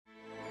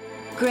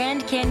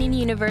Grand Canyon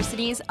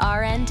University's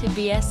RN to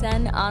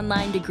BSN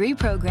online degree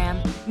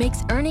program makes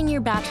earning your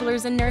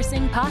bachelor's in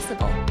nursing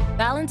possible.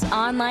 Balance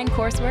online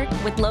coursework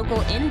with local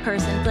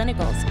in-person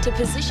clinicals to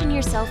position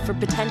yourself for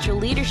potential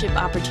leadership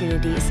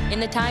opportunities in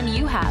the time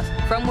you have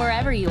from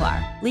wherever you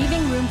are,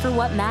 leaving room for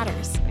what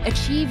matters.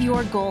 Achieve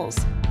your goals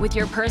with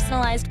your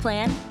personalized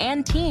plan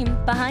and team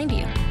behind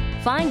you.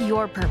 Find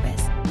your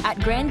purpose at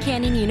Grand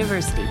Canyon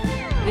University.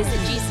 Visit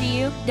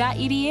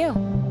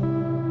gcu.edu.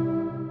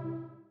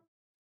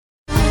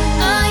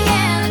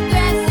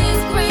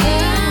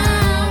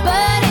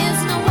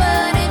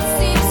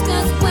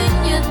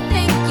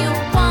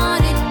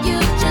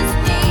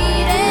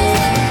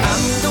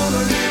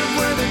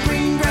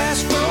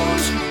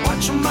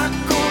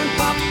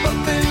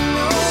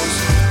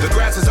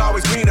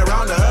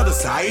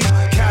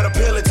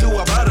 Caterpillar to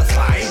a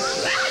butterfly.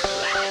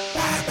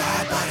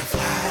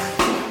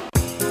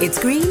 It's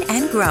Green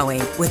and Growing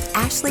with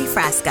Ashley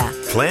Frasca.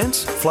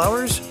 Plants,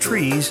 flowers,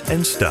 trees,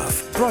 and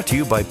stuff. Brought to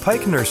you by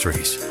Pike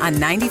Nurseries. On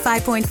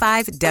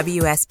 95.5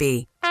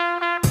 WSB.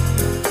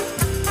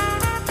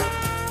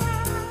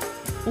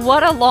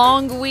 What a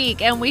long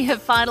week, and we have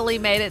finally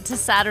made it to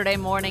Saturday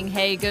morning.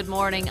 Hey, good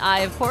morning. I,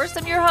 of course,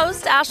 am your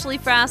host, Ashley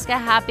Frasca.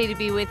 Happy to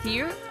be with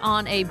you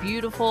on a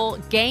beautiful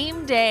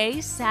game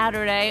day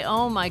Saturday.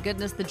 Oh, my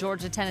goodness, the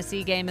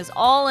Georgia-Tennessee game is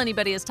all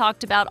anybody has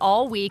talked about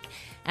all week,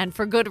 and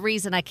for good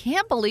reason. I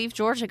can't believe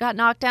Georgia got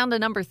knocked down to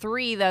number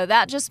 3, though.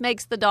 That just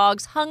makes the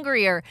Dogs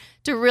hungrier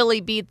to really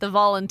beat the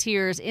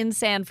Volunteers in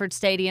Sanford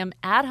Stadium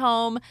at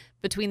home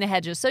between the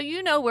hedges. So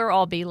you know where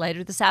I'll be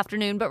later this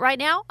afternoon, but right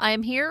now I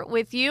am here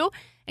with you.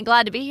 And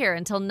glad to be here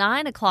until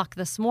 9 o'clock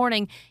this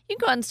morning. You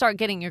can go ahead and start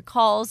getting your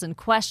calls and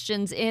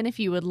questions in if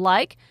you would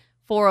like.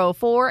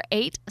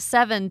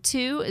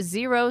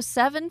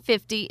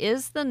 404-872-0750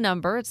 is the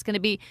number. It's going to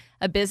be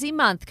a busy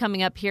month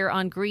coming up here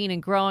on Green and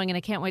Growing, and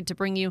I can't wait to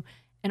bring you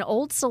an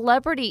old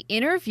celebrity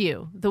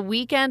interview the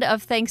weekend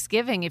of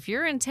Thanksgiving. If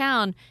you're in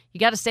town,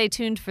 you got to stay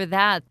tuned for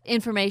that.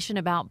 Information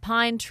about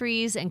pine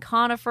trees and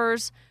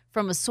conifers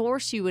from a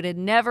source you would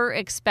never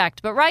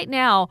expect. But right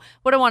now,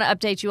 what I want to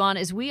update you on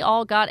is we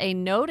all got a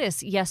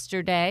notice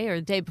yesterday or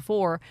the day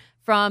before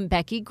from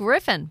Becky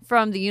Griffin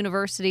from the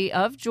University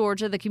of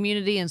Georgia, the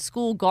Community and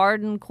School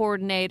Garden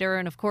Coordinator,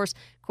 and of course,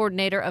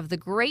 coordinator of the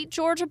Great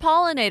Georgia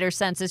Pollinator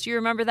Census. You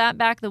remember that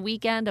back the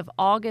weekend of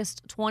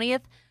August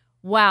 20th?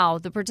 Wow,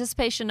 the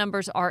participation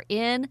numbers are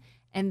in,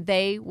 and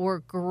they were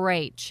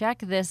great. Check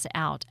this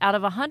out. Out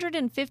of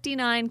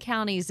 159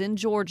 counties in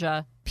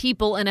Georgia,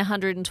 people in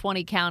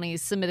 120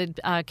 counties submitted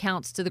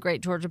counts to the Great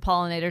Georgia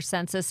Pollinator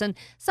Census. And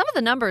some of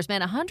the numbers,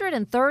 man,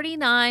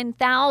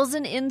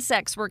 139,000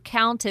 insects were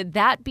counted.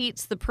 That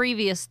beats the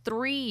previous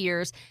 3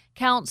 years.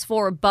 Counts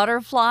for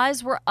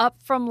butterflies were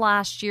up from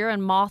last year,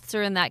 and moths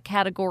are in that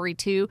category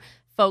too.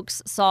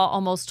 Folks saw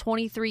almost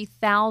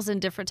 23,000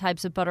 different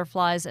types of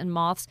butterflies and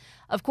moths.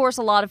 Of course,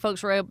 a lot of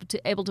folks were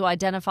able to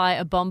identify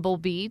a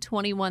bumblebee.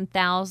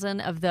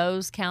 21,000 of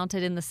those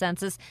counted in the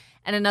census.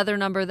 And another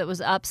number that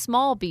was up,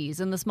 small bees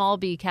in the small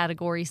bee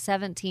category,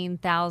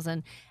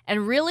 17,000.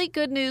 And really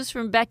good news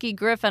from Becky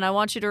Griffin. I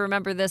want you to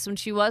remember this when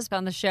she was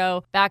on the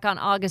show back on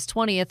August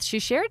 20th. She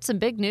shared some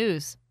big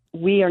news.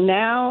 We are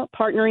now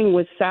partnering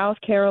with South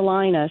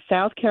Carolina.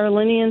 South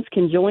Carolinians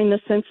can join the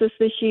census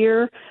this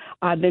year.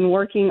 I've been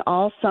working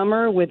all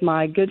summer with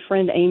my good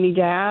friend Amy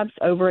Dabbs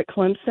over at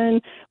Clemson.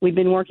 We've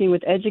been working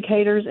with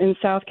educators in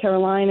South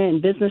Carolina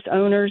and business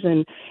owners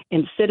and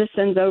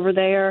citizens over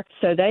there.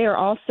 So they are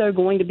also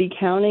going to be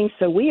counting.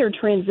 So we are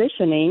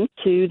transitioning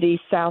to the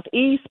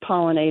Southeast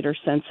Pollinator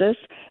Census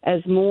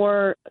as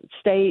more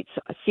states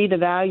see the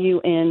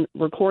value in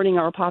recording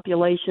our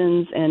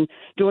populations and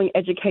doing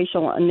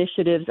educational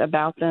initiatives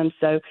about them.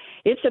 So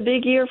it's a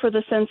big year for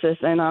the census,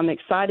 and I'm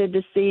excited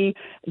to see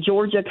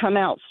Georgia come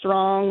out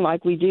strong like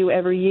we do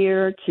every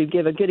year to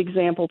give a good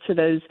example to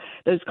those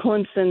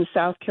Clemson,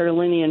 South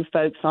Carolinian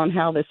folks on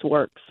how this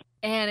works.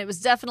 And it was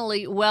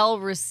definitely well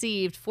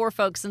received for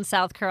folks in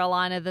South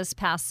Carolina this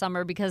past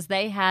summer because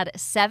they had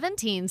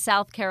 17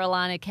 South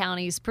Carolina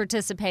counties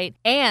participate.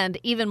 And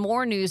even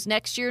more news,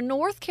 next year,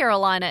 North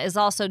Carolina is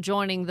also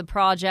joining the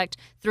project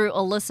through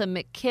Alyssa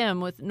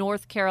McKim with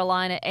North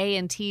Carolina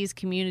A&T's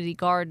Community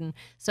Garden.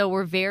 So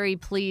we're very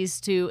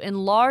pleased to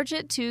enlarge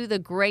it to the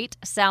Great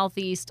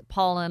Southeast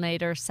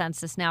Pollinator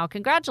Census. Now,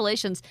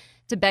 congratulations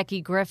to Becky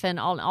Griffin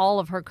on all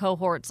of her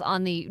cohorts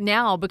on the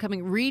now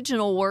becoming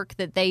regional work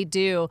that they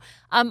do.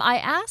 I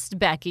asked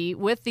Becky,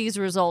 with these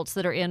results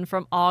that are in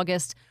from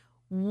August,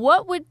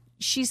 what would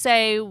she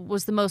say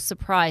was the most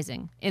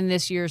surprising in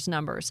this year's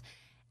numbers?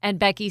 And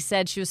Becky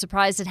said she was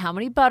surprised at how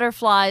many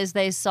butterflies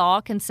they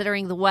saw,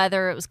 considering the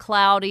weather. It was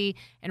cloudy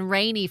and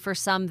rainy for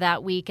some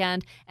that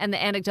weekend, and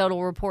the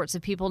anecdotal reports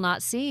of people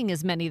not seeing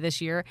as many this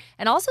year.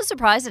 And also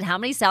surprised at how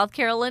many South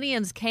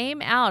Carolinians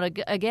came out.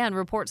 Again,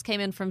 reports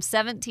came in from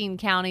 17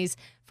 counties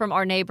from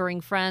our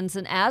neighboring friends.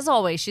 And as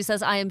always, she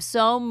says, I am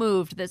so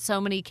moved that so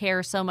many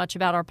care so much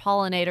about our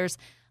pollinators.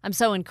 I'm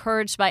so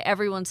encouraged by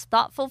everyone's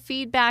thoughtful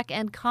feedback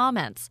and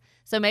comments.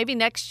 So maybe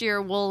next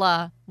year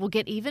we'll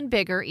get even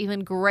bigger,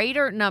 even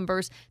greater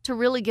numbers to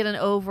really get an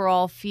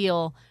overall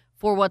feel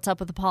for what's up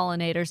with the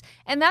pollinators.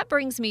 And that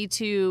brings me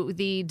to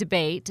the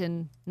debate,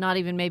 and not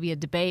even maybe a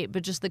debate,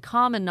 but just the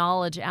common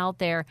knowledge out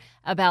there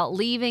about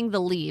leaving the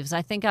leaves.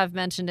 I think I've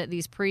mentioned it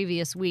these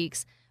previous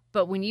weeks,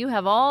 but when you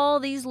have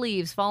all these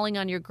leaves falling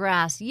on your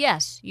grass,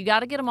 yes, you got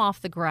to get them off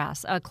the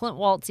grass. Clint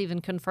Waltz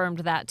even confirmed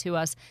that to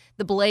us.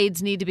 The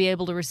blades need to be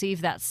able to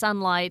receive that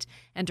sunlight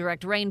and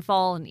direct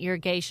rainfall and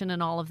irrigation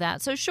and all of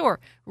that. So sure,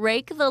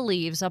 rake the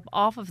leaves up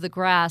off of the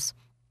grass,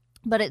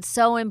 but it's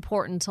so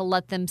important to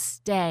let them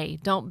stay.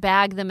 Don't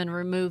bag them and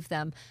remove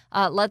them.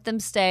 Let them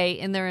stay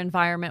in their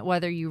environment,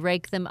 whether you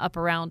rake them up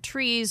around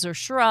trees or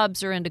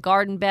shrubs or into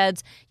garden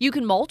beds. You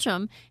can mulch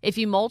them. If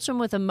you mulch them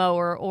with a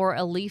mower or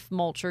a leaf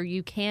mulcher,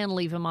 you can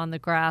leave them on the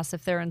grass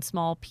if they're in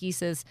small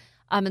pieces.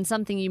 And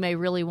something you may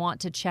really want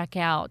to check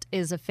out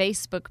is a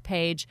Facebook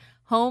page,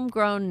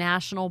 Homegrown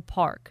National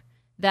Park.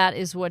 That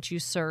is what you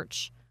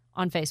search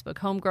on Facebook,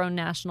 Homegrown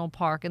National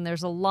Park. And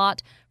there's a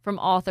lot from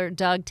author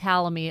Doug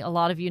Tallamy. A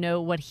lot of you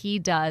know what he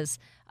does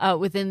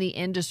within the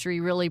industry,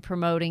 really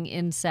promoting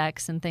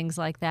insects and things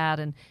like that.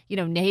 And, you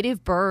know,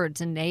 native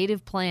birds and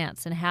native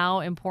plants and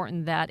how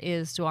important that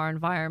is to our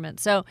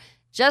environment. So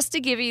just to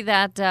give you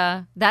that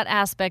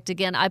aspect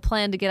again, I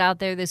plan to get out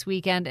there this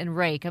weekend and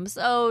rake. I'm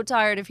so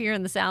tired of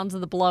hearing the sounds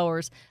of the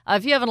blowers.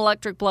 If you have an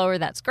electric blower,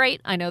 that's great.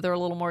 I know they're a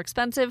little more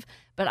expensive,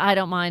 but I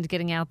don't mind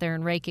getting out there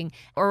and raking.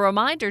 A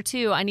reminder,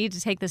 too, I need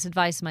to take this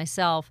advice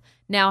myself,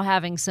 now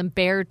having some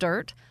bare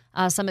dirt,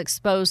 some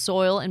exposed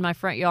soil in my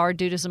front yard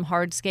due to some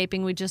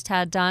hardscaping we just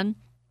had done.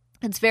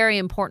 It's very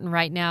important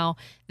right now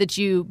that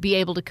you be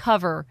able to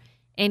cover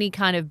any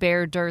kind of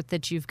bare dirt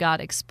that you've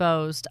got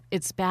exposed.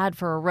 It's bad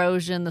for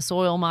erosion. The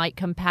soil might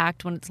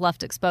compact when it's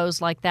left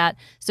exposed like that.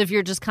 So if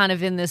you're just kind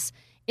of in this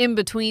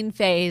in-between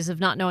phase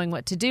of not knowing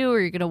what to do, or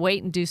you're going to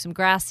wait and do some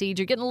grass seed,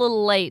 you're getting a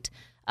little late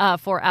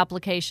for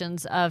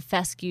applications of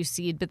fescue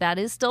seed, but that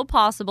is still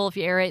possible if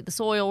you aerate the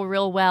soil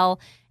real well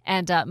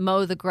and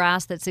mow the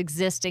grass that's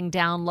existing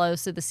down low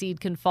so the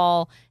seed can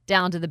fall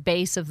down to the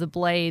base of the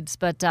blades.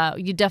 But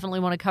you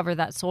definitely want to cover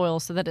that soil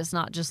so that it's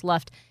not just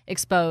left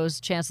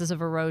exposed, chances of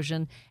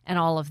erosion and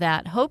all of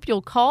that. Hope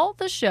you'll call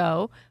the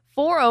show.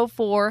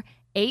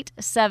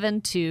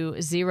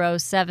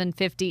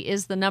 404-872-0750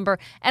 is the number.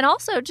 And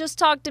also just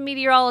talk to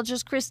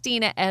meteorologist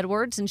Christina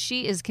Edwards, and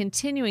she is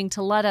continuing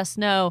to let us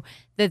know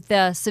that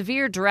the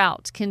severe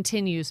drought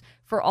continues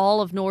for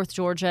all of North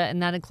Georgia,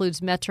 and that includes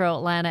Metro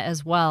Atlanta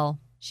as well.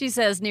 She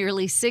says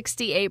nearly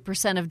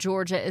 68% of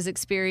Georgia is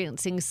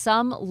experiencing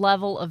some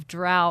level of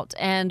drought,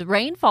 and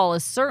rainfall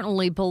is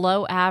certainly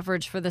below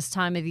average for this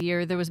time of the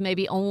year. There was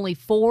maybe only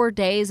 4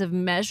 days of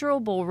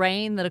measurable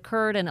rain that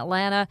occurred in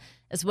Atlanta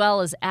as well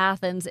as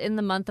Athens in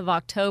the month of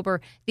October.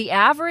 The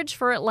average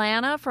for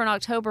Atlanta for an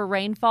October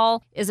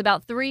rainfall is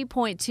about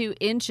 3.2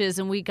 inches,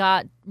 and we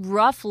got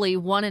roughly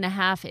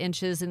 1.5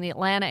 inches in the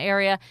Atlanta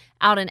area.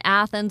 Out in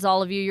Athens,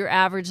 all of you, your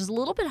average is a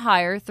little bit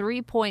higher,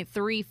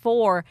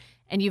 3.34,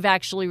 and you've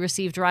actually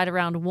received right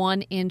around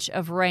 1 inch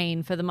of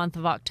rain for the month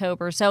of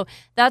October. So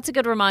that's a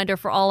good reminder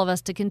for all of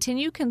us to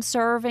continue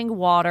conserving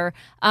water,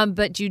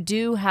 but you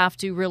do have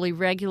to really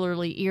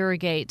regularly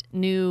irrigate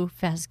new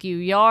fescue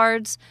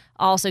yards.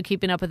 Also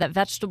keeping up with that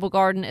vegetable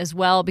garden as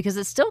well, because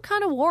it's still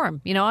kind of warm.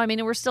 You know, I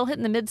mean, we're still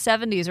hitting the mid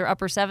 70s or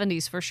upper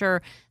 70s for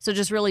sure. So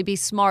just really be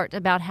smart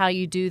about how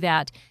you do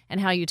that and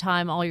how you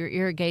time all your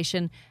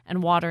irrigation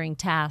and watering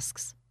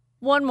tasks.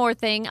 One more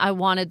thing I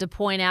wanted to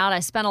point out. I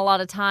spent a lot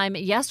of time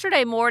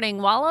yesterday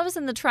morning while I was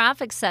in the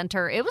traffic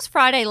center. It was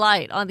Friday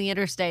light on the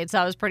interstate,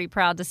 so I was pretty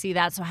proud to see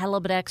that. So I had a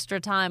little bit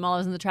extra time while I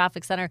was in the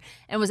traffic center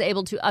and was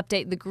able to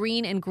update the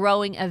Green and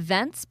Growing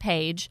events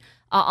page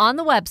on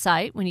the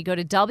website. When you go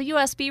to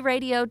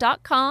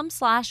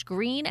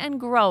WSBradio.com/green and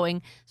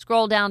growing,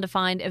 scroll down to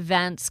find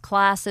events,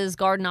 classes,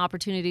 garden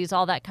opportunities,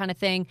 all that kind of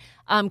thing.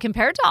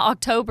 Compared to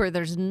October,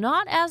 there's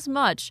not as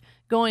much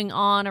going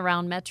on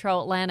around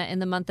Metro Atlanta in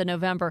the month of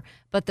November,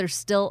 but there's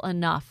still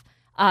enough.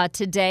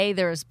 Today,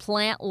 there's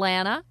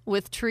Plantlanta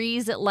with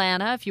Trees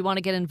Atlanta, if you want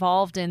to get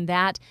involved in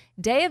that.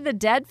 Day of the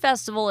Dead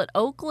Festival at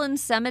Oakland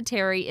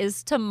Cemetery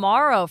is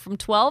tomorrow from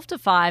 12 to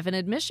 5, and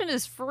admission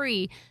is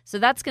free, so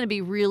that's going to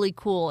be really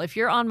cool. If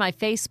you're on my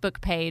Facebook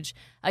page,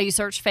 you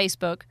search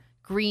Facebook,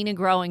 Green and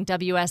Growing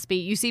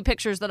WSB. You see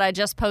pictures that I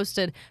just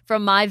posted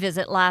from my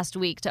visit last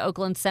week to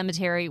Oakland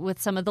Cemetery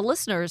with some of the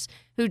listeners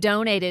who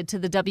donated to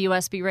the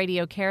WSB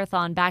Radio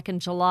Carathon back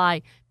in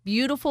July.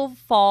 Beautiful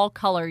fall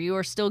color. You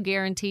are still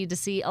guaranteed to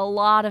see a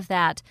lot of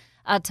that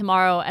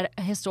tomorrow at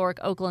historic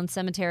Oakland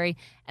Cemetery,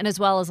 and as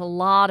well as a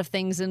lot of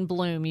things in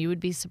bloom. You would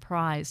be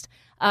surprised.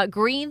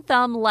 Green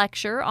Thumb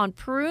Lecture on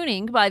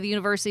Pruning by the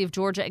University of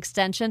Georgia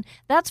Extension.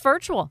 That's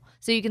virtual,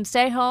 so you can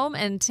stay home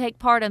and take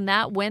part in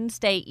that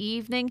Wednesday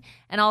evening.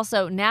 And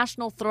also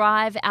National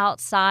Thrive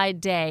Outside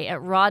Day at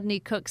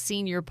Rodney Cook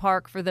Senior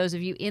Park, for those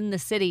of you in the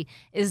city,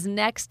 is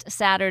next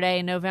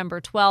Saturday,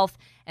 November 12th.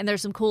 And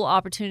there's some cool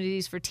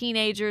opportunities for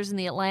teenagers in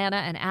the Atlanta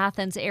and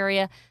Athens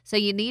area. So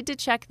you need to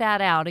check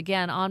that out.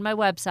 Again, on my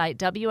website,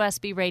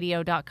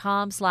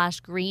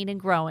 WSBradio.com/green Green and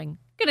Growing.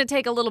 Going to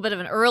take a little bit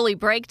of an early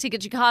break to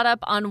get you caught up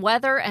on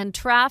weather and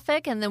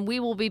traffic, and then we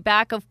will be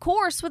back, of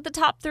course, with the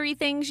top 3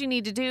 things you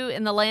need to do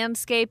in the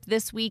landscape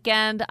this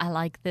weekend. I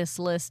like this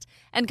list.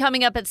 And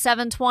coming up at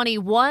 7:20,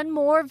 one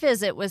more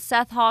visit with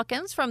Seth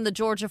Hawkins from the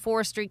Georgia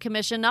Forestry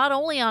Commission, not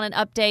only on an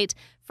update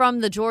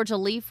from the Georgia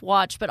Leaf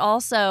Watch, but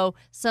also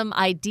some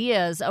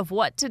ideas of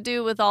what to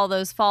do with all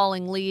those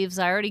falling leaves.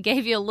 I already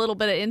gave you a little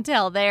bit of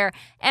intel there.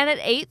 And at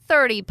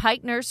 8:30,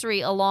 Pike Nursery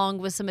along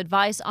with some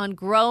advice on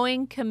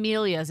growing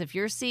camellias. If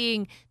you're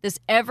seeing this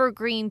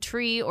evergreen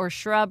tree or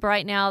shrub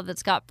right now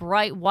that's got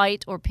bright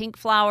white or pink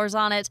flowers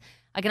on it,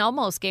 I can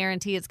almost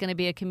guarantee it's going to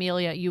be a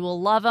camellia. You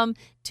will love them.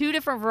 2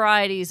 different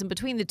varieties, and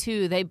between the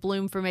 2, they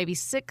bloom for maybe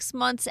 6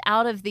 months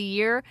out of the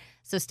year.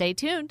 So stay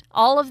tuned.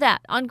 All of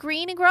that on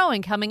Green and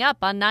Growing coming up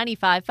on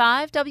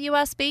 95.5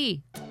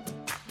 WSB.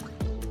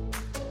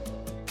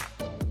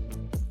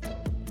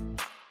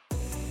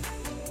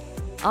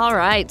 All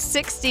right,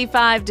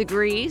 65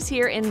 degrees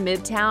here in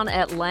Midtown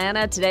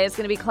Atlanta. Today it's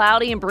going to be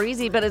cloudy and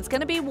breezy, but it's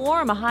going to be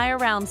warm, a high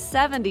around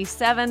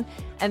 77.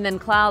 And then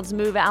clouds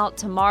move out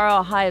tomorrow,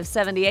 a high of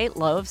 78,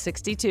 low of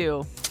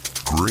 62.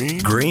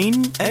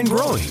 Green and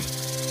Growing.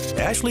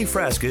 Ashley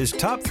Frasca's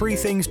top 3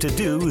 things to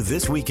do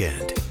this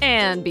weekend.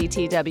 And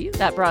BTW,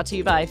 that brought to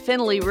you by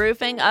Finley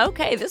Roofing.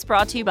 Okay, this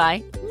brought to you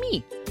by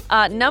me.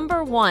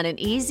 Number 1, an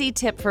easy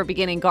tip for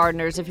beginning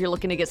gardeners if you're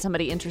looking to get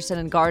somebody interested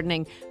in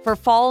gardening. For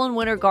fall and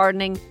winter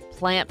gardening,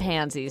 plant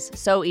pansies.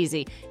 So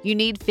easy. You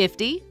need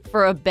 50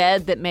 for a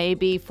bed that may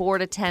be 4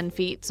 to 10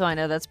 feet, so I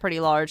know that's pretty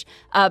large.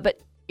 But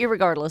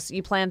irregardless,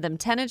 you plant them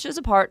 10 inches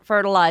apart,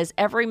 fertilize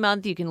every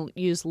month. You can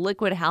use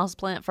liquid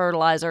houseplant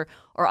fertilizer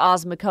or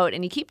Osmocote,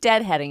 and you keep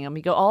deadheading them.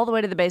 You go all the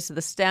way to the base of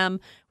the stem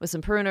with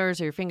some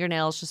pruners or your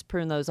fingernails, just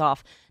prune those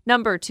off.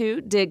 Number 2,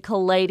 dig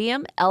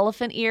caladium,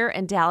 elephant ear,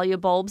 and dahlia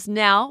bulbs.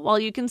 Now, while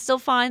you can still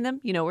find them,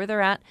 you know where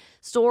they're at,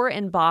 store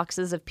in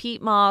boxes of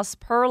peat moss,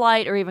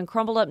 perlite, or even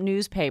crumbled up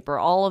newspaper.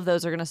 All of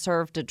those are going to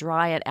serve to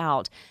dry it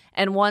out.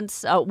 And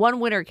once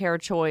one winter care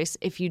choice,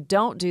 if you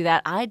don't do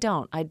that, I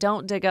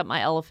don't dig up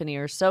my elephant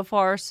ears. So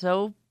far,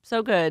 so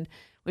good.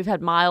 We've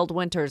had mild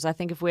winters. I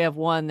think if we have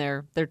one,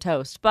 they're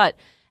toast. But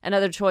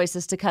another choice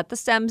is to cut the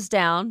stems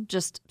down,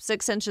 just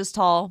 6 inches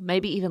tall,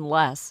 maybe even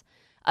less.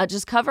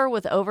 Just cover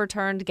with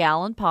overturned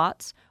gallon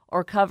pots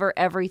or cover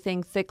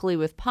everything thickly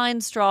with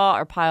pine straw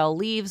or pile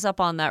leaves up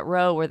on that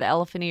row where the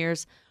elephant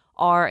ears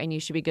are, and you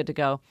should be good to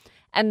go.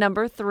 And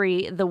number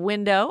 3, the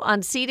window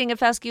on seeding a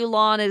fescue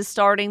lawn is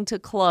starting to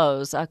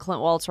close. Clint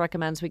Waltz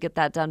recommends we get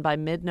that done by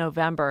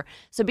mid-November.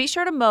 So be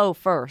sure to mow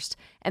first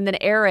and then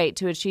aerate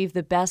to achieve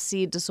the best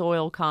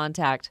seed-to-soil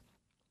contact.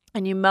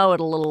 And you mow it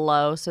a little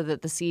low so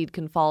that the seed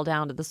can fall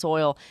down to the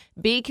soil.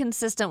 Be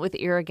consistent with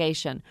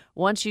irrigation.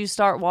 Once you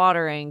start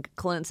watering,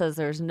 Clint says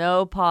there's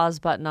no pause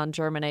button on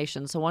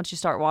germination. So once you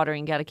start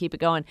watering, you got to keep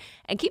it going.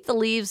 And keep the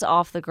leaves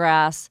off the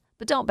grass,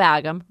 but don't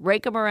bag them.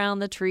 Rake them around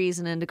the trees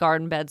and into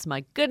garden beds.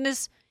 My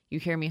goodness, you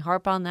hear me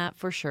harp on that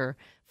for sure.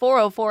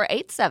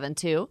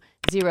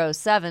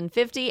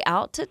 404-872-0750.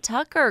 Out to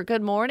Tucker.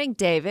 Good morning,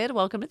 David.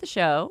 Welcome to the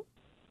show.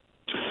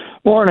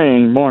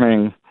 Morning.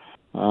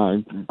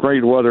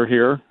 Great weather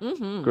here.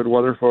 Mm-hmm. Good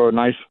weather for a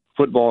nice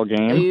football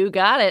game. You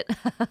got it.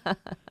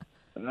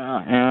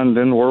 And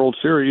then World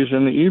Series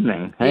in the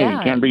evening. Hey, yeah.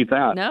 You can't beat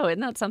that. No,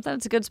 isn't that something?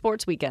 It's a good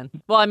sports weekend.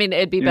 Well, I mean,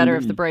 it'd be better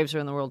if the Braves were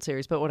in the World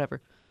Series, but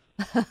whatever.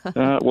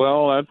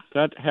 Well,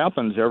 that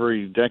happens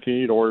every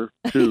decade or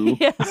 2.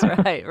 Yes,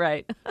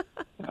 right.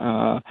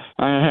 I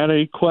had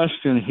a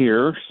question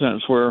here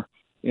since we're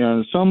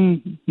in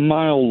some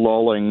mild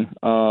lulling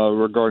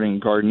regarding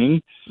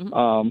gardening.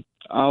 Mm-hmm.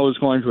 I was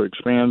going to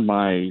expand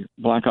my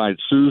black-eyed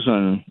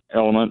Susan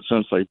element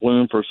since they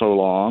bloom for so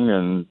long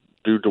and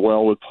do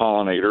well with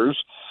pollinators.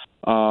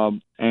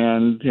 And,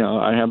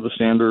 I have the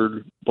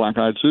standard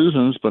black-eyed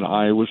Susans, but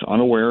I was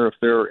unaware if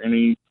there are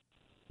any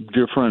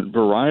different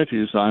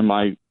varieties I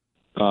might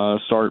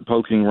start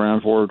poking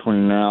around for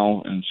between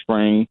now and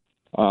spring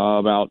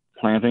about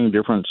planting,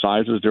 different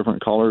sizes,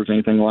 different colors,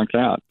 anything like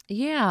that.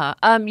 Yeah.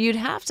 You'd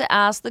have to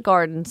ask the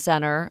garden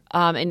center,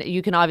 and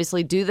you can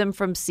obviously do them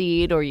from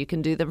seed or you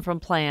can do them from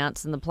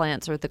plants, and the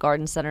plants are at the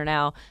garden center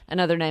now.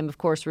 Another name, of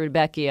course,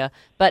 Rudbeckia.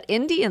 But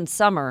Indian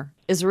Summer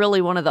is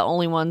really one of the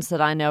only ones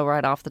that I know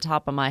right off the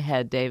top of my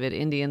head, David.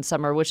 Indian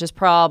Summer, which is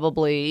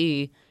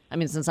probably,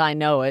 since I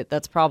know it,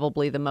 that's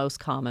probably the most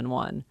common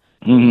one.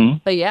 Mm-hmm.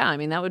 But yeah,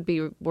 that would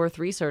be worth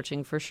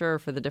researching for sure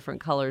for the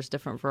different colors,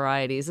 different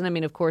varieties.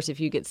 And of course,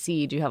 if you get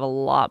seed, you have a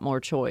lot more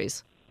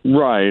choice.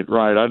 Right.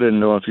 I didn't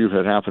know if you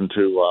had happened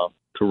to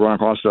run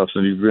across stuff,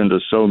 and you've been to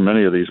so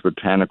many of these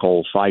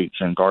botanical sites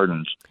and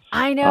gardens.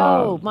 I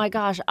know. My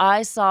gosh,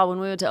 I saw when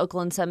we went to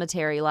Oakland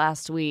Cemetery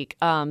last week,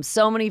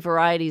 so many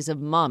varieties of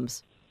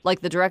mums.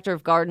 Like the director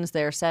of gardens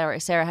there,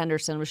 Sarah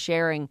Henderson, was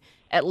sharing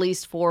at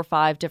least 4 or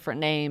 5 different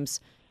names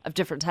of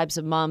different types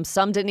of mums.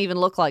 Some didn't even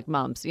look like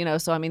mums,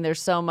 so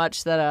there's so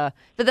much that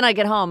but then I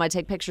get home, I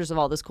take pictures of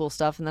all this cool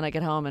stuff, and then I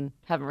get home and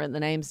haven't written the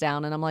names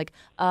down, and I'm like,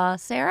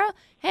 Sarah,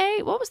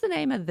 hey, what was the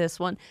name of this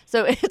one?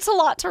 So it's a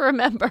lot to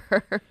remember.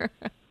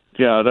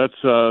 Yeah, that's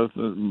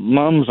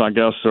mums, I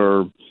guess,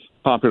 are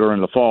popular in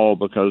the fall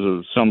because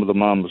of some of the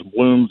mums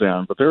bloom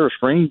then. But there are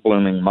spring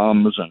blooming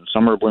mums and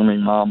summer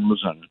blooming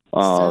mums and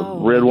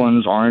red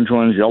ones, orange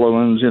ones, yellow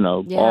ones,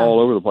 all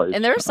over the place.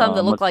 And there are some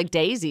that look like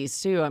daisies,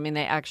 too. I mean,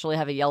 they actually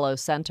have a yellow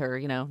center,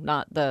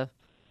 not the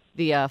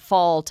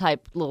fall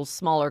type little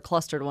smaller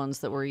clustered ones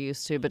that we're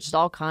used to, but just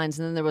all kinds.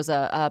 And then there was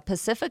a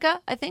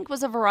Pacifica, I think,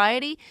 was a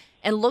variety,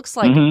 and looks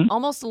like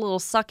almost a little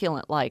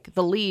succulent like.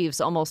 The leaves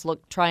almost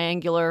look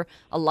triangular,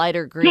 a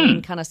lighter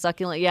green kind of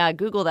succulent. Yeah,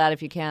 Google that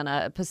if you can.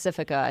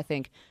 Pacifica, I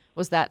think,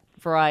 was that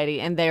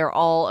variety, and they are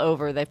all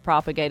over. They've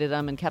propagated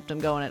them and kept them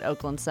going at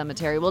Oakland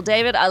Cemetery. Well,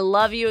 David, I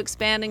love you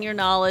expanding your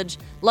knowledge.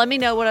 Let me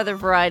know what other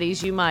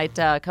varieties you might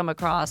come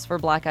across for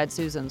Black-Eyed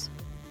Susans.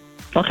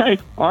 Okay.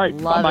 All right.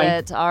 Love Bye-bye.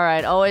 it. All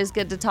right. Always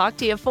good to talk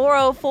to you.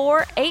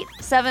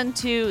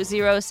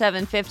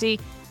 404-872-0750.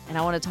 And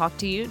I want to talk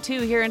to you,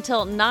 too, here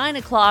until 9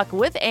 o'clock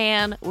with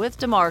Ann, with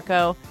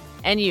DeMarco,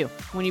 and you.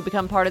 When you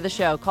become part of the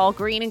show, call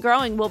Green and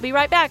Growing. We'll be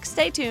right back.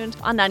 Stay tuned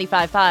on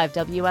 95.5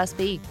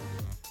 WSB.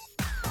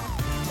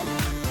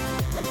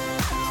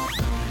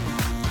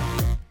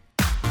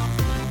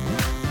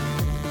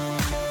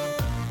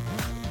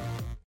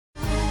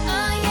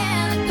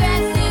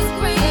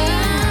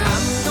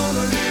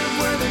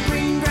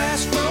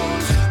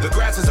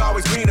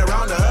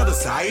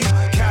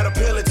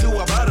 Caterpillar to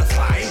a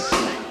butterfly.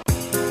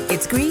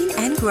 It's Green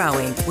and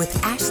Growing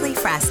with Ashley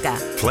Frasca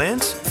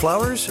Plants,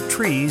 flowers,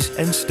 trees,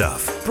 and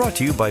stuff. Brought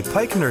to you by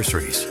Pike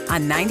Nurseries.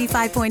 on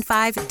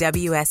 95.5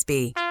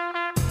 WSB.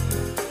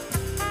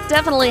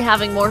 Definitely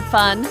having more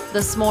fun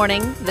this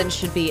morning than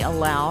should be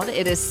allowed.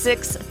 It is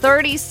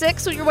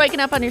 6:36 when you're waking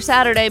up on your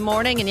Saturday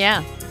morning. And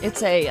yeah,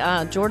 it's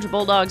a Georgia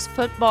Bulldogs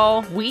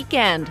football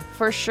weekend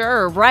for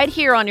sure. Right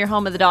here on your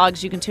home of the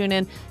Dogs, you can tune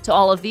in to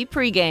all of the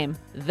pregame,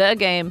 the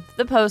game,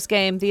 the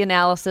postgame, the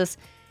analysis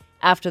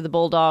after the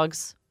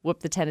Bulldogs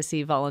whoop the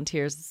Tennessee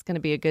Volunteers. It's going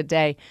to be a good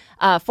day.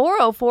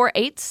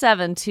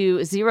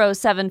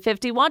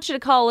 404-872-0750. Want you to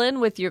call in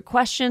with your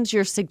questions,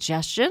 your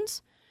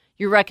suggestions,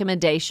 your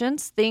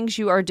recommendations, things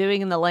you are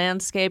doing in the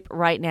landscape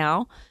right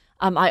now.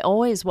 I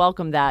always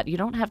welcome that. You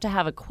don't have to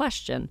have a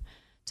question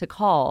to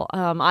call.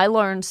 I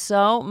learned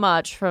so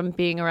much from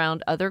being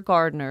around other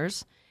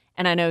gardeners,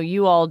 and I know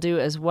you all do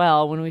as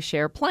well. When we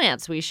share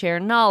plants, we share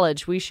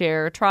knowledge, we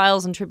share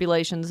trials and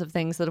tribulations of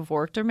things that have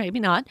worked or maybe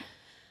not.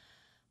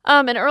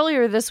 And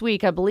earlier this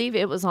week, I believe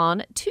it was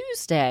on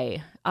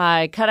Tuesday,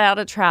 I cut out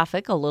of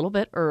traffic a little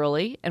bit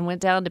early and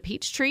went down to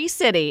Peachtree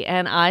City,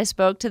 and I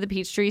spoke to the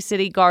Peachtree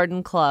City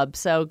Garden Club.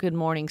 So good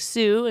morning,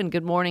 Sue, and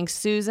good morning,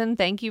 Susan.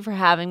 Thank you for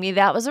having me.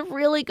 That was a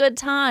really good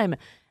time.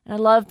 And I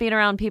love being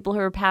around people who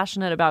are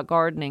passionate about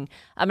gardening.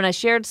 I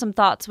shared some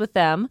thoughts with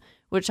them,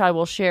 which I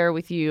will share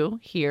with you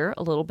here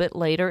a little bit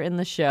later in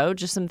the show.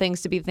 Just some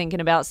things to be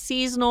thinking about,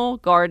 seasonal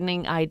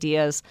gardening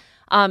ideas.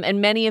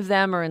 And many of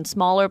them are in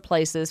smaller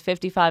places,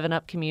 55 and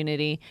up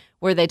community,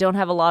 where they don't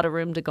have a lot of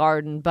room to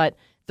garden. But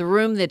the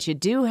room that you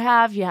do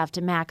have, you have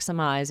to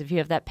maximize. If you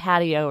have that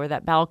patio or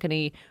that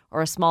balcony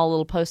or a small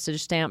little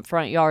postage stamp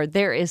front yard,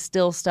 there is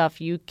still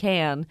stuff you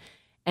can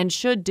and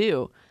should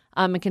do.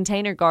 And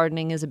container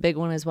gardening is a big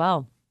one as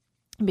well.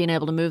 Being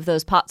able to move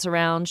those pots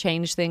around,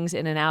 change things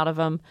in and out of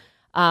them.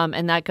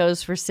 And that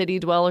goes for city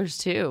dwellers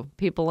too.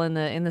 People in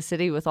the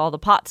city with all the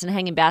pots and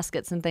hanging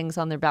baskets and things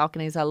on their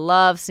balconies. I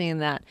love seeing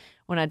that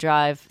when I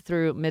drive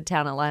through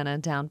Midtown Atlanta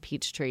and down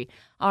Peachtree.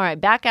 All right,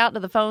 back out to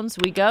the phones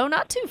we go.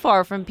 Not too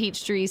far from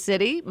Peachtree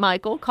City.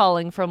 Michael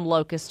calling from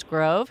Locust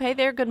Grove. Hey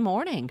there, good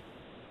morning.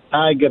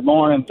 Hi, good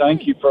morning.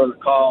 Thank you for the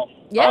call.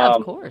 Yeah,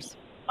 of course.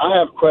 I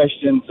have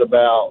questions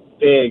about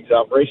figs.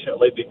 I've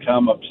recently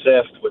become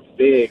obsessed with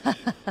figs.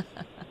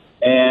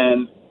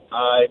 And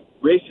I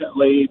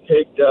recently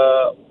picked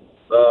up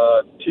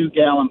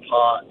 2-gallon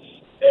pots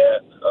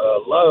at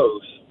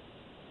Lowe's.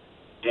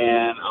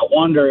 And I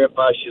wonder if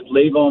I should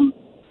leave them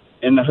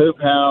in the hoop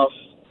house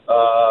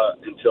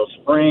until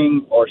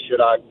spring, or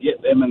should I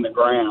get them in the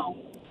ground?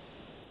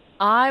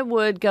 I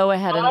would go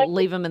ahead and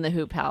leave them in the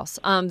hoop house.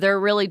 There are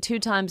really 2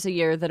 times a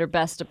year that are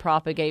best to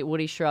propagate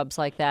woody shrubs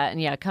like that. And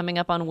yeah, coming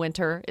up on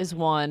winter is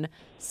one.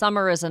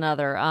 Summer is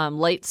another.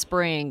 Late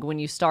spring, when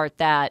you start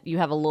that, you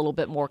have a little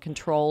bit more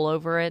control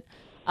over it.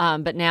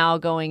 But now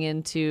going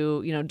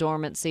into,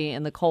 dormancy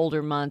in the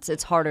colder months,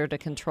 it's harder to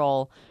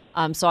control.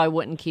 So I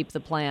wouldn't keep the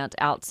plant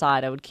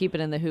outside. I would keep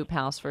it in the hoop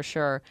house for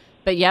sure.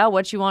 But yeah,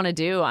 what you want to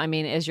do,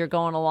 as you're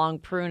going along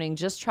pruning,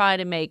 just try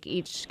to make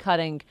each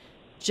cutting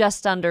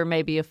just under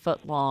maybe a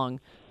foot long.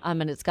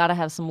 And it's got to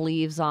have some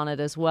leaves on it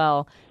as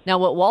well. Now,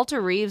 what Walter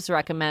Reeves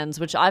recommends,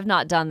 which I've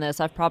not done this,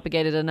 I've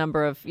propagated a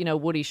number of,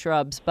 woody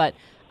shrubs, but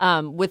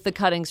with the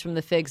cuttings from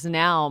the figs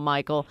now,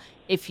 Michael,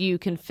 if you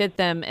can fit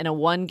them in a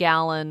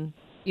 1-gallon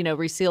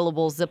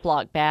resealable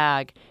Ziploc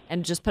bag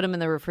and just put them in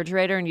the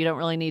refrigerator, and you don't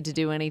really need to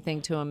do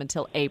anything to them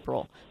until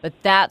April. But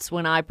that's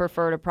when I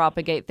prefer to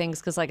propagate things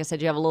because, like I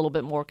said, you have a little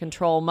bit more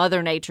control.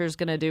 Mother Nature's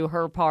going to do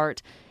her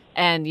part.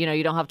 And,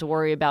 you don't have to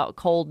worry about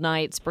cold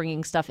nights,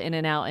 bringing stuff in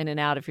and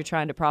out if you're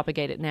trying to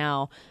propagate it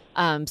now.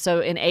 So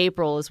in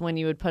April is when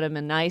you would put them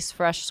in nice,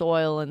 fresh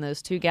soil in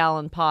those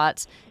 2-gallon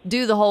pots.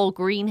 Do the whole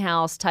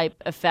greenhouse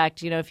type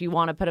effect, if you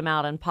want to put them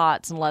out in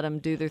pots and let them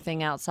do their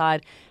thing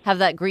outside. Have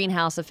that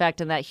greenhouse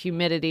effect and that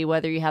humidity,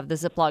 whether you have the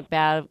Ziploc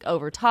bag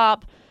over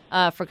top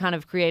for kind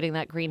of creating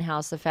that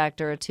greenhouse effect,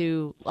 or a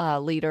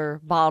 2-liter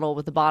bottle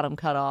with the bottom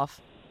cut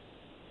off.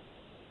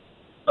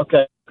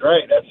 Okay,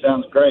 great. That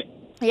sounds great.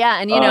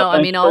 Yeah, and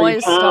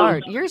always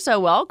start. You're so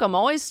welcome.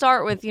 Always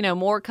start with,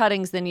 more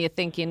cuttings than you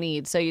think you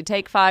need. So you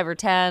take 5 or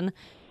 10,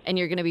 and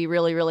you're going to be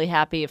really, really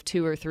happy if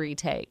 2 or 3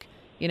 take.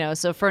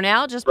 So for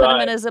now, just put them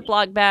in a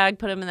Ziploc bag,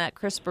 put them in that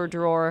crisper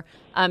drawer,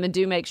 and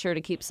do make sure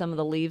to keep some of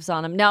the leaves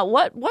on them. Now,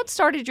 what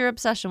started your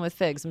obsession with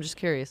figs? I'm just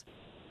curious.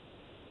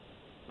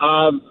 We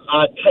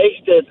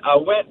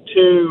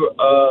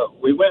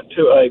went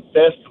to a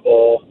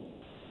festival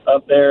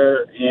up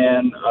there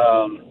in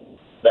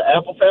the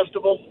Apple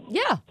Festival.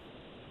 Yeah.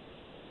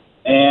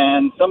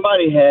 And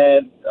somebody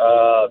had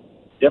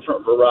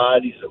different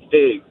varieties of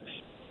figs.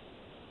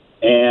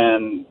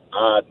 And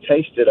I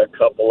tasted a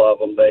couple of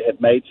them. They had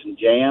made some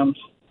jams,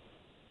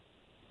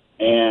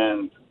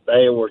 and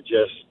they were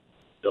just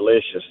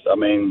delicious. I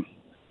mean,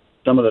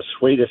 some of the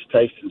sweetest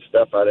tasting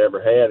stuff I'd ever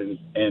had.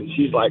 And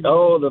she's like,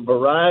 oh, the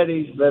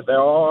varieties that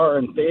there are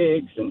in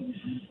figs, and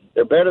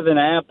they're better than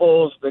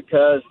apples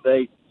because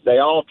they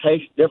all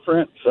taste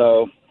different.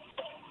 So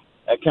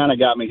that kind of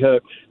got me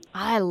hooked.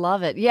 I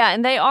love it. Yeah,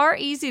 and they are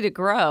easy to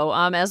grow.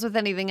 As with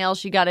anything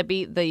else, you got to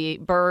beat the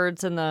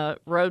birds and the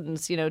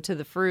rodents, to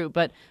the fruit.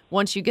 But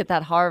once you get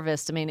that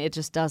harvest, it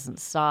just doesn't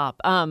stop.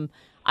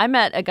 I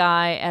met a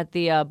guy at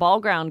the Ball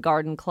Ground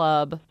Garden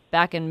Club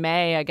back in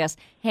May, I guess.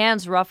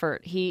 Hans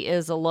Ruffert. He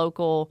is a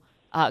local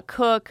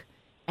cook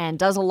and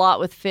does a lot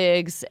with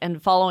figs.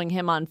 And following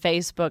him on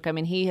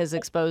Facebook, he has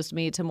exposed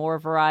me to more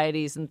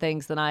varieties and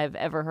things than I've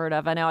ever heard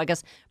of. I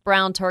guess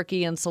brown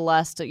turkey and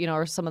Celeste,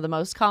 are some of the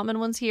most common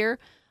ones here.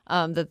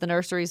 That the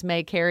nurseries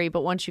may carry,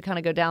 but once you kind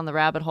of go down the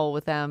rabbit hole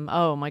with them,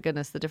 oh my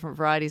goodness, the different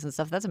varieties and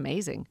stuff, that's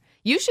amazing.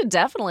 You should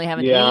definitely have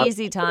an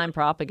easy time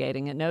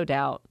propagating it, no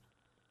doubt.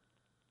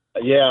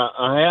 Yeah,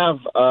 I have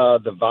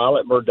the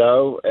Violet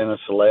Bordeaux and a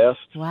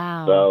Celeste.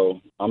 Wow.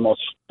 So I'm going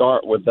to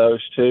start with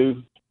those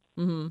two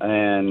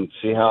and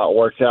see how it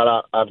works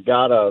out. I've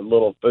got a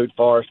little food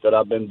forest that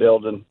I've been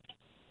building.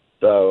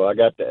 So I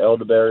got the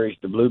elderberries,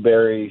 the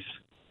blueberries.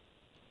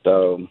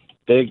 So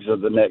figs are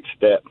the next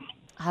step.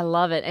 I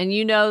love it. And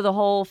the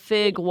whole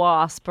fig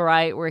wasp,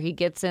 right, where he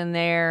gets in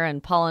there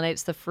and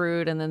pollinates the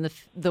fruit, and then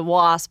the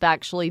wasp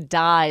actually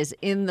dies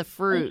in the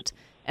fruit,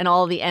 and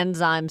all the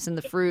enzymes in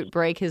the fruit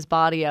break his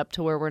body up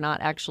to where we're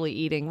not actually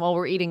eating. Well,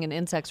 we're eating an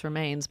insect's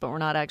remains, but we're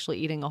not actually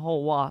eating a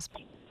whole wasp.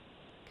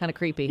 Kind of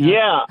creepy, huh?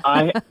 Yeah,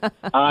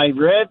 I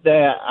read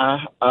that.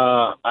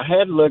 I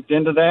had looked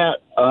into that.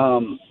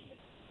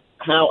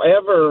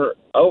 However,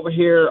 over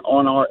here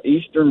on our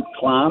eastern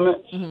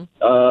climate,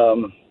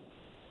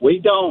 we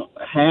don't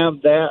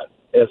have that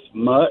as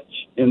much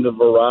in the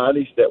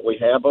varieties that we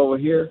have over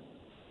here.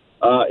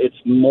 It's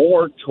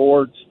more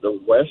towards the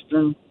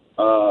western,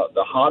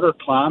 the hotter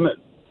climate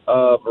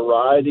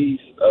varieties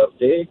of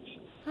figs.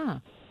 Huh.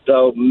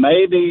 So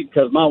maybe,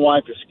 because my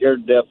wife is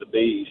scared to death of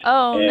bees.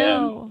 Oh,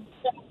 no.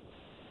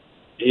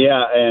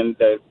 Yeah, and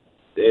I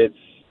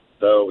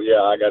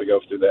got to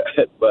go through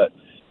that. But,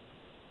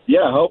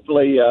 yeah,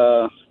 hopefully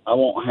I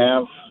won't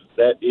have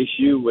that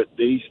issue with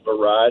these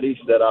varieties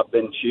that I've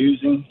been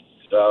choosing.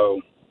 So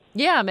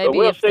yeah, maybe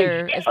if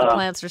the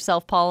plants are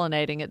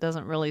self-pollinating, it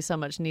doesn't really so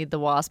much need the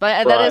wasp.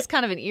 That is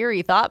kind of an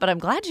eerie thought, but I'm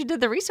glad you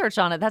did the research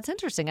on it. That's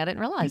interesting. I didn't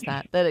realize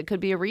that it could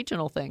be a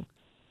regional thing.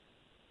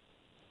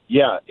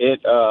 Yeah,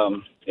 it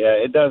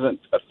doesn't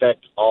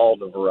affect all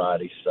the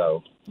varieties.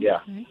 So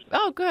yeah. Okay.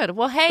 Oh, good.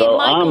 Well, hey, so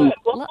Michael,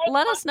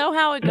 let us know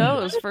how it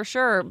goes for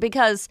sure.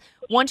 Because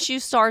once you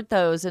start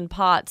those in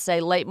pots, say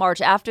late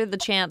March, after the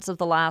chance of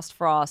the last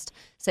frost,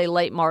 say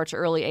late March,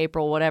 early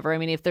April, whatever.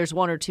 If there's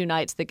 1 or 2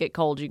 nights that get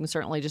cold, you can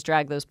certainly just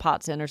drag those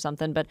pots in or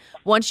something. But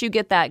once you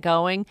get that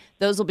going,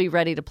 those will be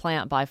ready to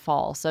plant by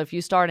fall. So if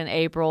you start in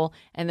April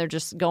and they're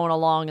just going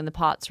along in the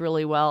pots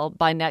really well,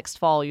 by next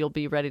fall, you'll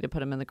be ready to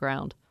put them in the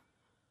ground.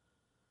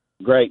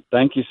 Great.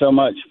 Thank you so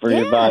much for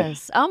your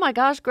advice. Oh, my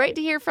gosh. Great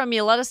to hear from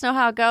you. Let us know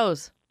how it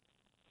goes.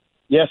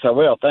 Yes, I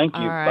will. Thank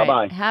you. All right.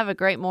 Bye-bye. Have a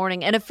great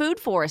morning. And a food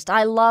forest.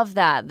 I love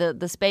that.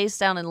 The space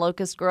down in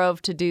Locust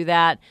Grove to do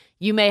that.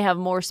 You may have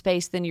more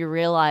space than you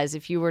realize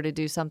if you were to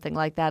do something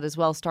like that as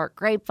well. Start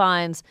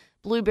grapevines,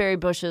 blueberry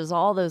bushes,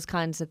 all those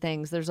kinds of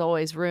things. There's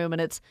always room.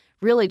 And it's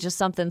really just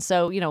something.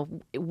 So,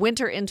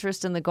 winter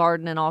interest in the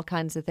garden and all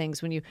kinds of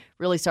things when you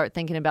really start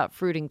thinking about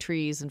fruiting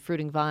trees and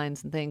fruiting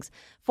vines and things.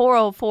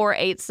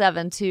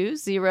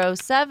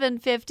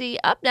 404-872-0750.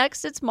 Up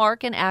next, it's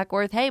Mark in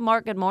Ackworth. Hey,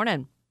 Mark, good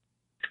morning.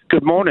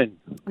 Good morning.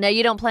 Now,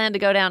 you don't plan to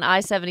go down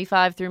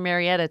I-75 through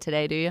Marietta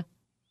today, do you?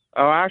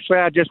 Oh, actually,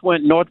 I just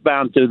went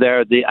northbound through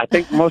there. I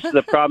think most of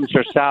the problems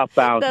are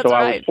southbound, so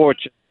right. I was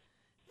fortunate.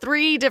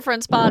 3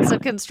 different spots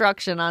of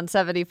construction on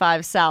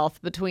 75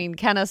 South between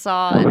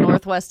Kennesaw and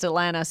Northwest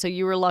Atlanta. So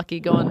you were lucky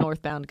going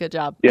northbound. Good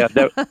job. Yeah,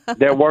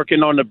 they're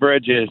working on the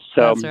bridges.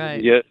 So, that's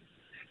right. Yeah,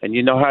 and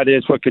you know how it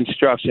is with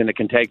construction. It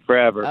can take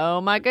forever.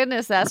 Oh, my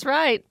goodness. That's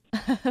right.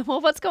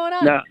 Well, what's going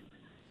on?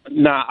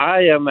 Now,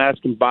 I am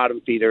asking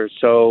bottom feeders,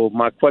 so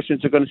my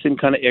questions are going to seem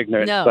kind of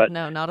ignorant.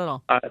 No, not at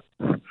all.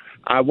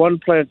 I want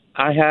to plant.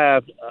 I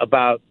have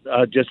about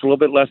just a little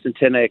bit less than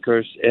 10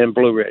 acres in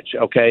Blue Ridge.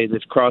 Okay,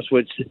 that's crossed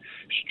with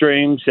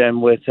streams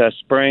and with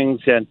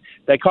springs, and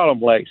they call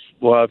them lakes.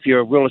 Well, if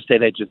you're a real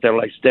estate agent, they're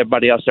lakes.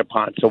 Everybody else, they're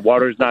ponds. So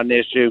water is not an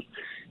issue,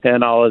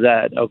 and all of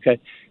that. Okay,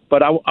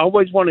 but I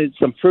always wanted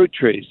some fruit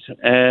trees,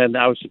 and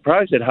I was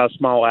surprised at how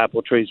small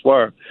apple trees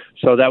were.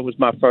 So that was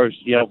my first,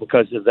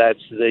 because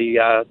that's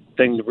the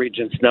thing the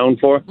region's known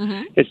for,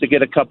 is to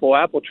get a couple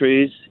apple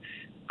trees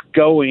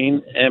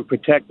going and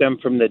protect them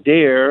from the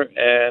deer.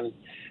 And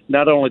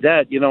not only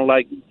that,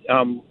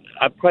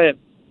 I plant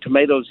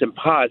tomatoes in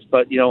pots,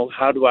 but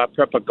how do I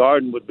prep a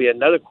garden would be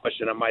another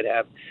question I might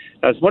have.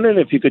 I was wondering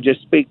if you could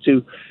just speak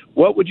to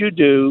what would you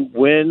do,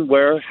 when,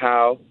 where,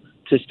 how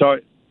to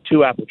start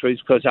 2 apple trees,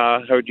 because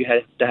I heard you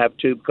have to have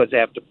 2 because they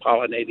have to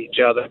pollinate each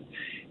other.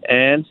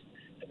 And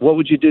what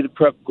would you do to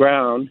prep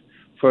ground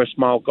for a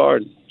small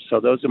garden?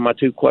 So those are my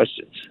 2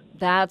 questions.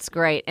 That's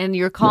great. And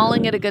you're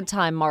calling it a good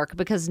time, Mark,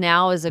 because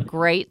now is a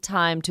great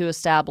time to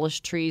establish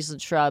trees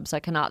and shrubs. I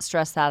cannot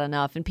stress that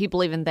enough. And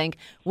people even think,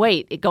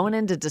 wait, going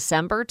into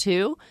December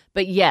too?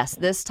 But yes,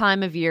 this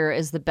time of year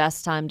is the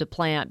best time to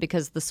plant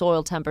because the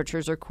soil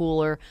temperatures are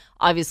cooler.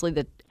 Obviously,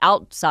 the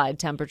outside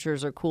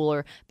temperatures are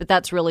cooler, but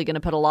that's really going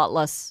to put a lot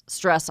less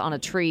stress on a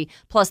tree.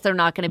 Plus, they're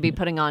not going to be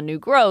putting on new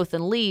growth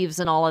and leaves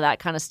and all of that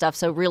kind of stuff.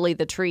 So really,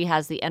 the tree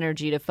has the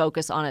energy to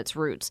focus on its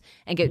roots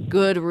and get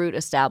good root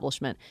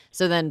establishment.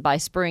 So then by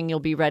spring, you'll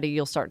be ready.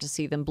 You'll start to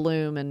see them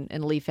bloom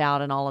and leaf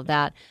out and all of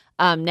that.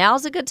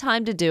 Now's a good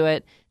time to do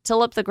it.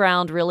 Till up the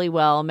ground really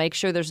well. Make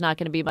sure there's not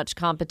going to be much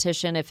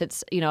competition. If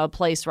it's, a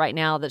place right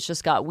now that's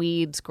just got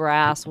weeds,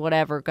 grass,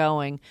 whatever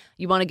going,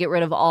 you want to get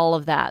rid of all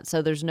of that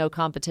so there's no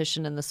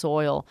competition in the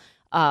soil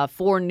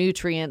for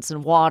nutrients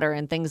and water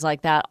and things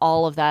like that.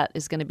 All of that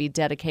is going to be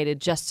dedicated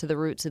just to the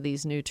roots of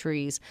these new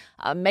trees.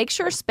 Make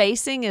sure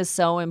spacing is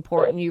so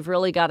important. You've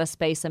really got to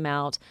space them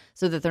out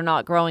so that they're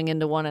not growing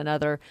into one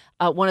another.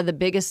 One of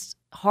the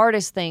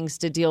hardest things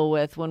to deal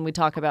with when we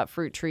talk about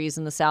fruit trees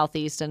in the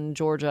Southeast and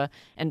Georgia,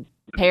 and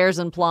pears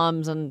and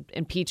plums and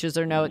peaches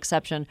are no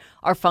exception,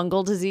 are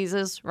fungal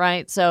diseases,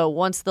 right? So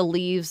once the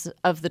leaves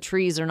of the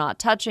trees are not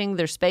touching,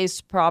 they're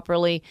spaced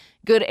properly,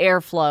 good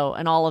airflow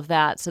and all of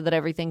that so that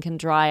everything can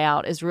dry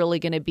out is really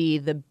going to be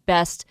the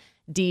best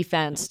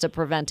defense to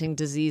preventing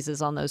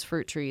diseases on those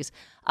fruit trees.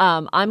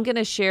 I'm going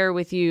to share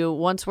with you,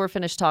 once we're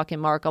finished talking,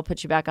 Mark, I'll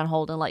put you back on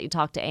hold and let you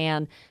talk to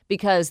Ann,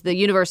 because the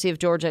University of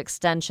Georgia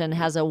Extension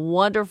has a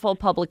wonderful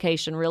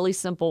publication, really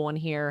simple one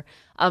here,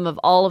 of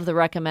all of the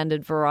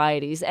recommended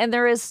varieties. And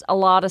there is a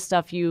lot of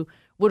stuff you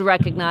would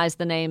recognize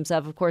the names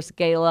of course,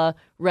 Gala,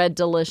 Red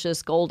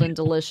Delicious, Golden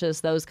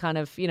Delicious, those kind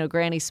of,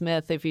 Granny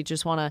Smith, if you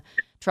just want to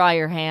try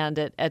your hand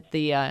at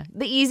the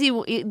easy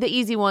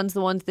ones,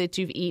 the ones that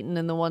you've eaten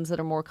and the ones that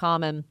are more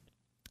common.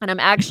 And I'm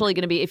actually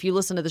going to be, if you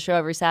listen to the show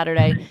every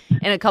Saturday,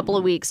 in a couple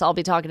of weeks, I'll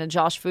be talking to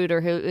Josh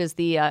Footer, who is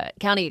the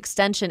county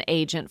extension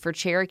agent for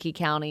Cherokee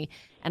County.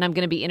 And I'm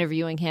going to be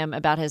interviewing him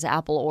about his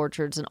apple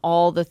orchards and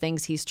all the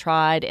things he's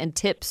tried and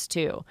tips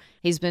too.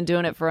 He's been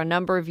doing it for a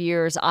number of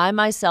years. I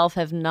myself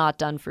have not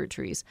done fruit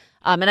trees.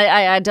 And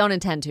I don't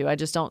intend to. I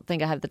just don't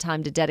think I have the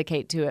time to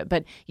dedicate to it.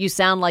 But you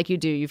sound like you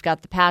do. You've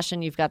got the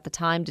passion. You've got the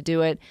time to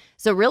do it.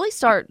 So really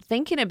start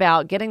thinking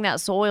about getting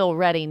that soil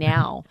ready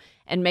now.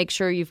 And make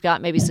sure you've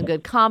got maybe some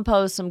good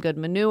compost, some good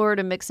manure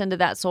to mix into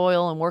that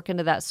soil and work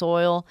into that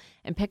soil,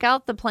 and pick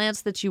out the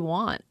plants that you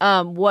want.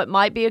 What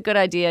might be a good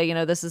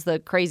idea, this is the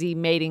crazy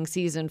mating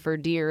season for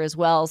deer as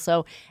well.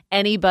 So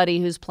anybody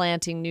who's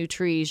planting new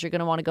trees, you're going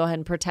to want to go ahead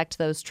and protect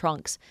those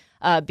trunks,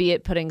 be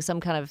it putting some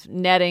kind of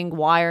netting,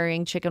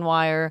 wiring, chicken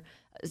wire,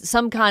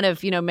 some kind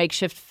of,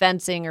 makeshift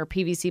fencing or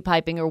PVC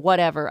piping or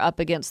whatever up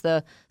against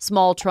the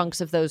small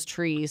trunks of those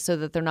trees so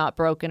that they're not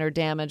broken or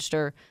damaged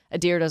or a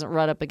deer doesn't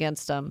run up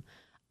against them.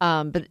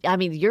 But I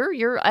mean,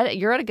 you're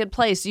at a good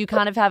place. You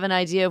kind of have an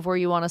idea of where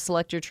you want to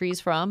select your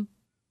trees from.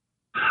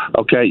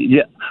 Okay.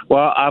 Yeah.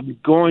 Well, I'm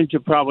going to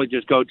probably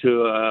just go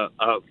to a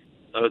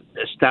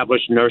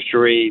established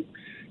nursery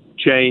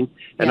chain,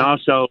 and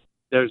also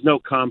there's no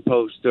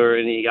compost or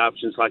any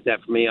options like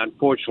that for me.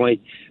 Unfortunately,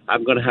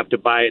 I'm going to have to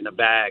buy it in a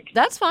bag.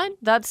 That's fine.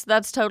 That's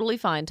totally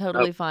fine.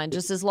 Totally fine.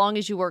 Just as long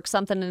as you work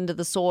something into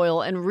the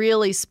soil and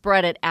really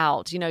spread it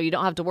out. You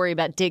don't have to worry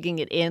about digging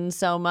it in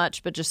so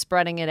much, but just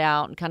spreading it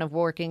out and kind of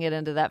working it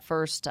into that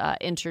first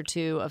inch or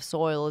two of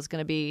soil is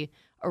going to be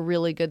a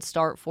really good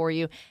start for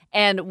you.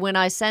 And when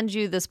I send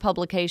you this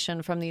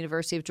publication from the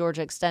University of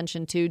Georgia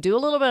Extension too, do a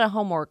little bit of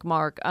homework,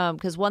 Mark,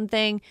 because one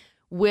thing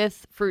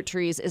with fruit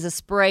trees is a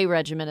spray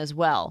regimen as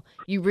well.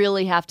 You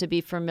really have to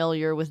be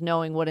familiar with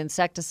knowing what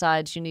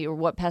insecticides you need or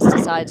what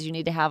pesticides you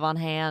need to have on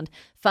hand,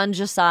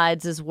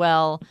 fungicides as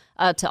well,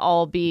 to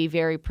all be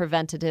very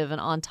preventative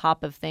and on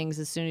top of things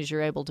as soon as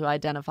you're able to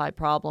identify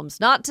problems.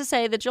 Not to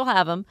say that you'll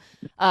have them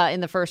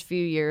in the first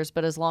few years,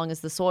 but as long as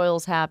the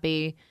soil's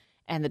happy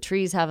and the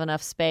trees have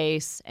enough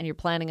space and you're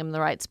planting them in the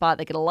right spot,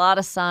 they get a lot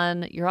of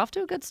sun, you're off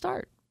to a good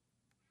start.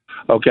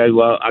 Okay,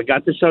 well, I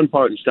got the sun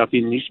part and stuff,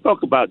 and you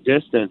spoke about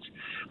distance.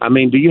 I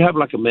mean, do you have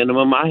like a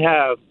minimum? I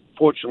have,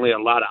 fortunately, a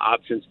lot of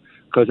options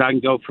because I can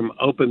go from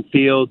open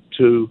field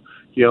to,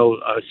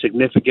 a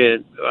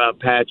significant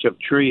patch of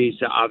trees.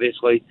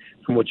 Obviously,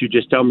 from what you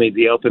just told me,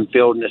 the open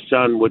field and the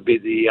sun would be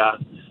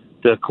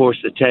the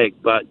course to take.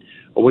 But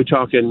are we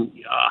talking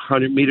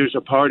 100 meters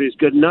apart is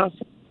good enough?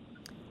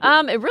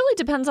 It really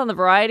depends on the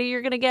variety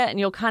you're going to get, and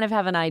you'll kind of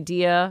have an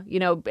idea,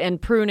 and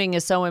pruning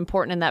is so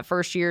important in that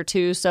first year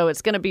too. So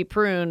it's going to be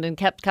pruned and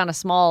kept kind of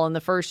small in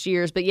the first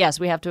years. But yes,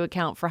 we have to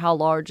account for how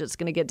large it's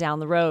going to get down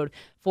the road,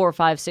 4,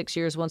 5, 6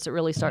 years once it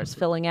really starts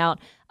filling out.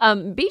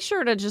 Be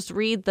sure to just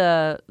read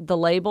the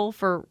label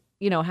for,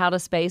 how to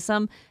space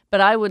them. But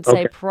I would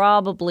say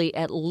probably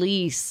at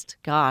least,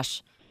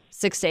 6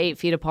 to 8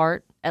 feet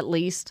apart, at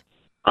least.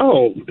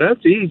 Oh,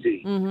 that's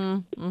easy.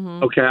 Mm-hmm,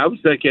 mm-hmm. Okay, I was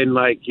thinking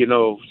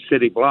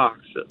city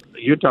blocks.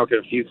 You're talking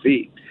a few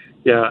feet.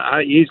 Yeah,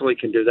 I easily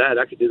can do that.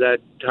 I could do that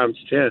times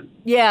 10.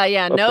 Yeah.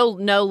 Okay.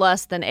 No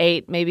less than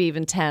 8, maybe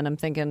even 10. I'm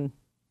thinking,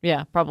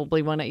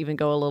 probably want to even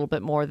go a little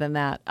bit more than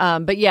that.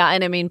 But yeah,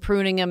 and I mean,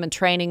 pruning them and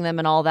training them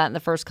and all that in the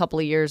first couple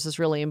of years is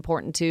really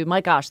important too.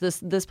 My gosh,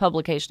 this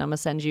publication I'm going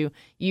to send you,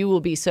 you will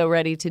be so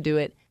ready to do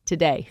it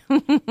today. All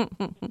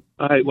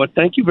right. Well,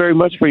 thank you very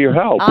much for your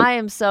help. I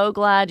am so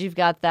glad you've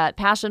got that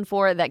passion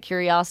for it, that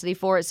curiosity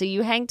for it. So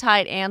you hang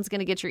tight. Anne's going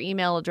to get your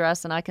email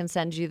address, and I can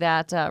send you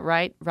that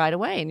right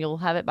away, and you'll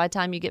have it by the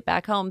time you get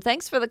back home.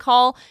 Thanks for the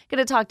call. Going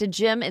to talk to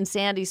Jim in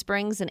Sandy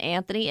Springs and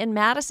Anthony in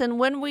Madison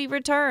when we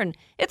return.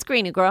 It's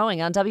Green and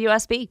Growing on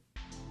WSB.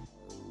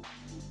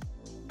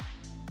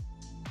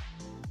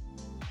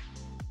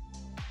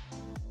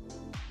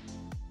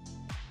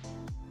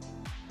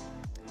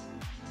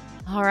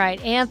 All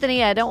right,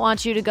 Anthony, I don't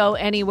want you to go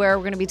anywhere.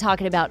 We're going to be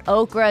talking about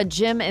okra.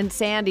 Jim and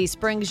Sandy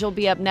Springs, you'll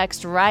be up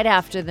next right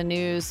after the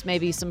news.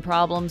 Maybe some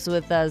problems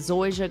with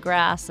zoysia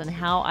grass and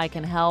how I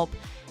can help.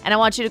 And I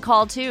want you to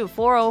call, too,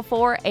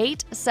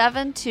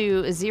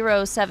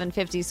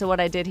 404-872-0750. So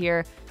what I did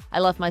here, I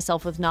left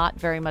myself with not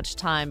very much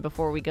time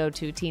before we go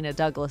to Tina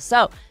Douglas.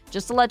 So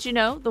just to let you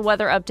know, the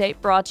weather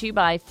update brought to you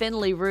by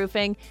Finley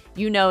Roofing.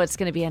 You know it's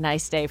going to be a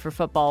nice day for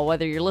football,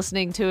 whether you're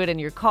listening to it in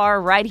your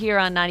car right here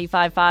on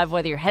 95.5,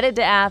 whether you're headed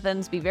to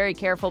Athens, be very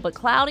careful, but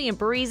cloudy and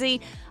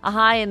breezy, a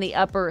high in the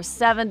upper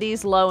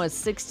 70s, low is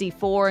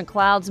 64, and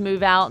clouds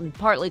move out and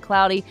partly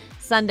cloudy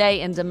Sunday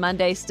into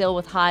Monday, still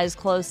with highs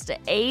close to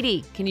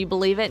 80. Can you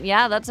believe it?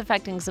 Yeah, that's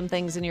affecting some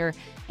things in your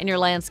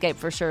landscape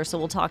for sure. So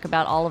we'll talk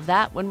about all of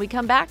that when we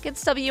come back.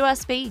 It's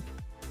WSB.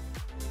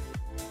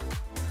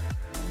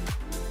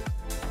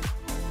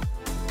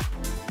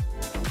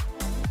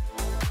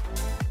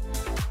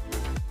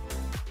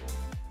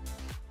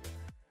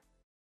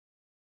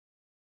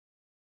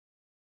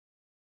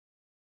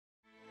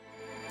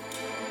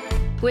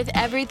 With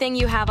everything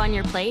you have on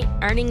your plate,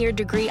 earning your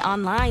degree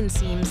online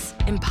seems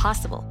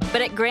impossible.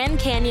 But at Grand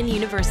Canyon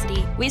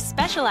University, we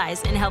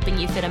specialize in helping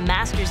you fit a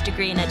master's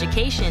degree in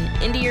education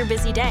into your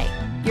busy day.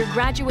 Your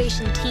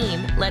graduation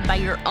team, led by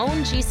your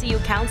own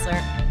GCU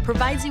counselor,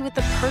 provides you with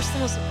the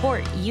personal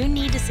support you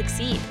need to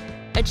succeed.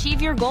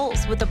 Achieve your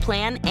goals with a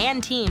plan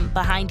and team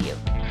behind you.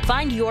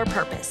 Find your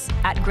purpose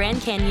at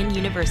Grand Canyon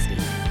University.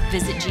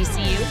 Visit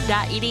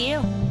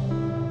gcu.edu.